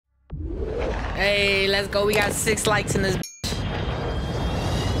Hey, let's go. We got 6 likes in this.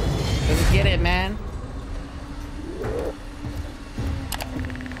 Let's get it, man.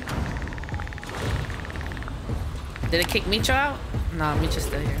 Did it kick Micho out? No, Micho's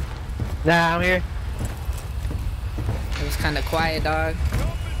still here. Nah, I'm here. It was kind of quiet, dog.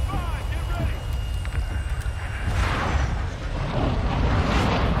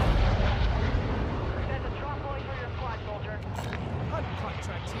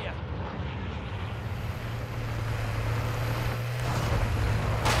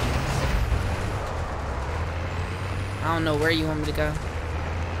 I don't know where you want me to go.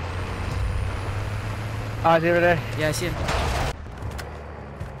 Oh, is he over there? Yeah, I see him.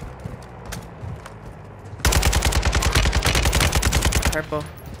 Purple.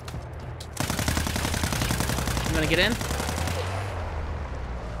 You wanna get in?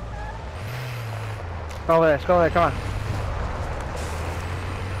 Go over there, let's go over there, come on.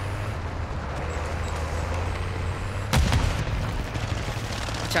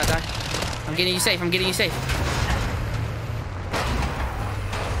 Watch out, dog. I'm getting you safe, I'm getting you safe.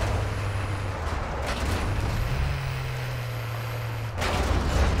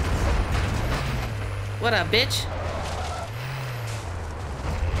 What up, bitch?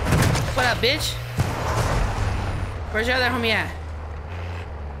 What up, bitch? Where's your other homie at?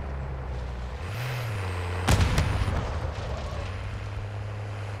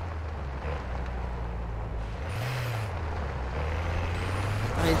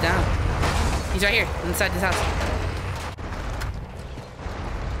 Oh, he's down. He's right here, inside this house.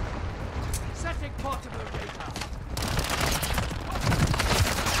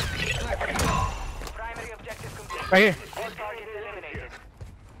 Right here.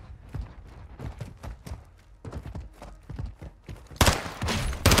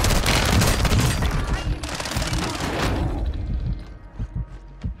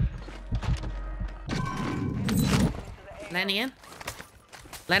 Landing in.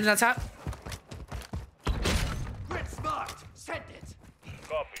 Landed on top.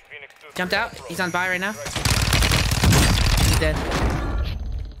 Jumped out. He's on buy right now. He's dead.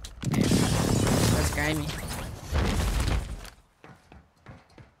 That's grimy.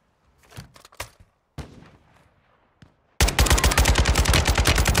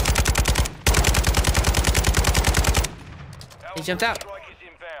 He jumped out.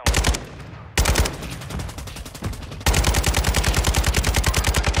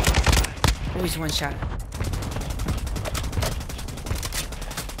 Oh, he's one shot.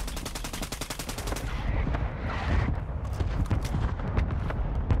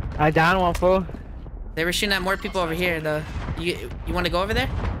 I down one, fool. They were shooting at more people over here, though. You want to go over there?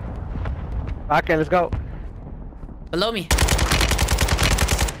 Okay, let's go. Below me.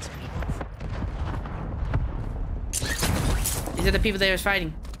 These are the people they was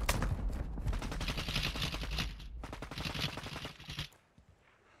fighting.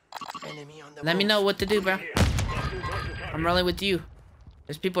 Let me know what to do, bro. I'm rolling with you.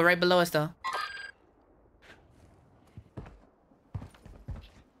 There's people right below us, though.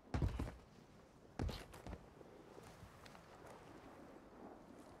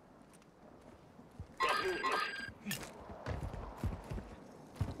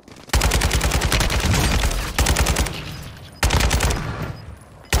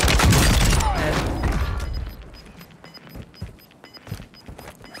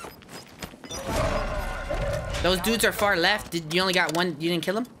 Those dudes are far left. You only got one? You didn't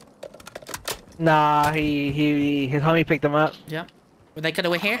kill him? Nah, his homie picked him up. Yeah. Well, they could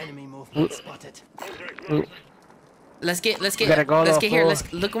have went here. Let's get here.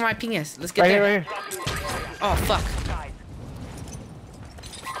 Let's look where my ping is. Let's get there. Right here. Oh fuck.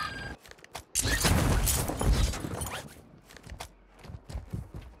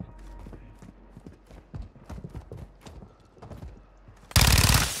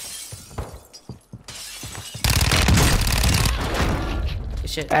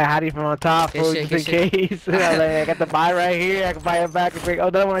 Shit. I had him from on top, fool, just in case. I got the buy right here. I can buy it back and bring. Oh,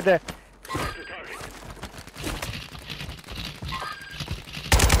 another one right there.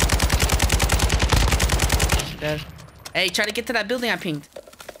 Dead. Hey, try to get to that building I pinged.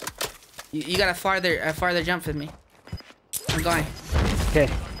 You got a farther jump for me. I'm going. Okay.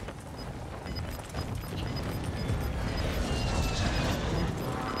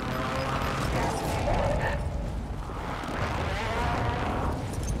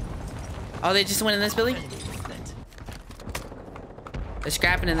 Oh, they just went in this building? They're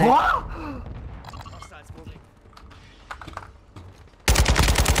scrapping in there. What?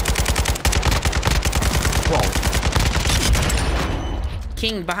 Whoa.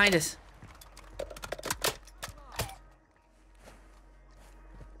 King behind us.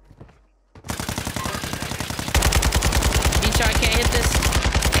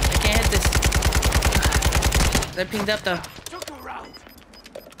 They're pinged up though.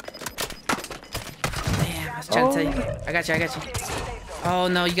 Damn, I was trying to tell you. I got you. Oh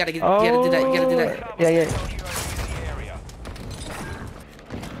no, you gotta do that. You gotta do that. Yeah.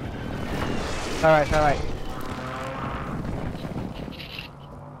 Alright.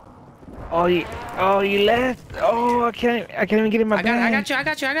 Oh, you left. Oh, I can't even get in my bag. I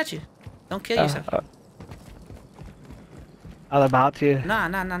got you. Don't kill yourself. I was about to.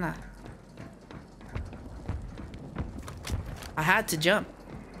 Nah. I had to jump.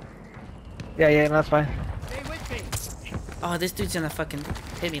 Yeah, that's fine. Oh, this dude's gonna fucking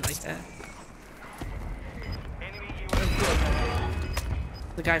hit me like that.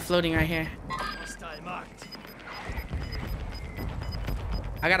 The guy floating right here.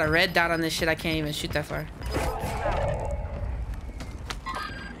 I got a red dot on this shit. I can't even shoot that far.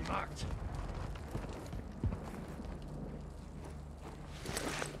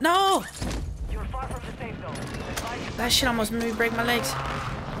 No! That shit almost made me break my legs.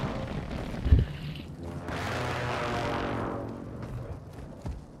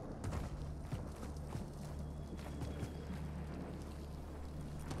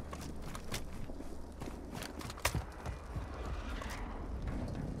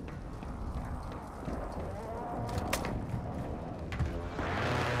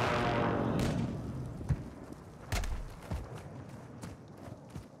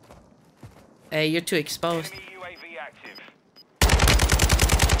 Hey, you're too exposed.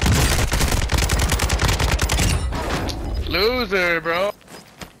 Loser, bro.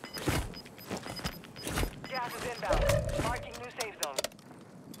 Gas is inbound. Marking new safe zone.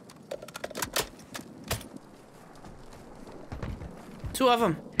 Two of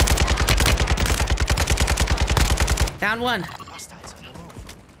them. Down one.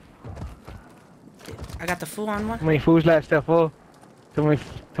 I got the full on one. How many fools left? Still full. Too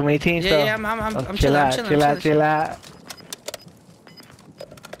many teams. Yeah, I'm chilling. Chill out.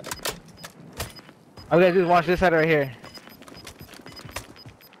 All we gotta do is watch this side right here.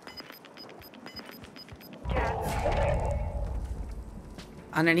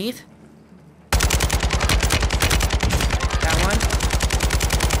 Underneath. That one.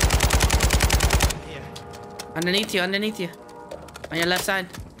 Yeah. Underneath you. On your left side.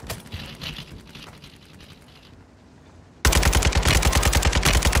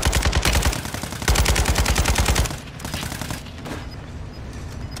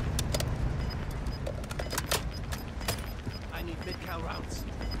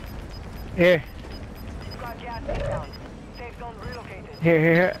 Here.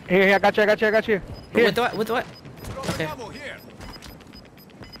 Here. I got you. Here. With what? Okay.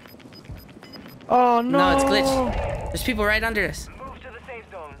 Oh no. No, it's glitched. There's people right under us. Move to the safe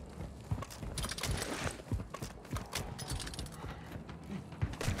zone.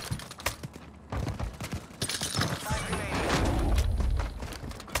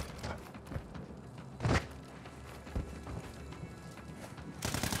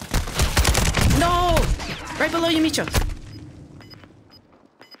 No! Right below you, Micho.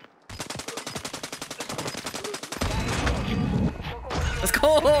 Let's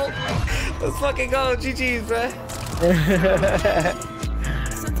go! Let's fucking go. GG's, man.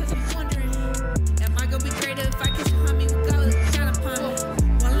 Sometimes I'm wondering, am I gonna be greater if I catch a homie who got down upon me?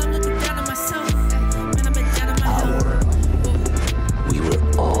 While I'm looking down on myself, man, I've been down on my health. We were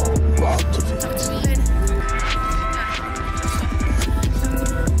all robbed of it.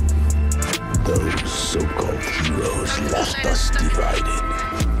 Those so-called heroes left us divided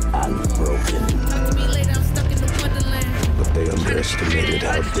and broken. Talk to me later, I'm stuck in the wonderland. But they underestimated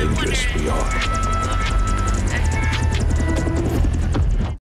how dangerous we are.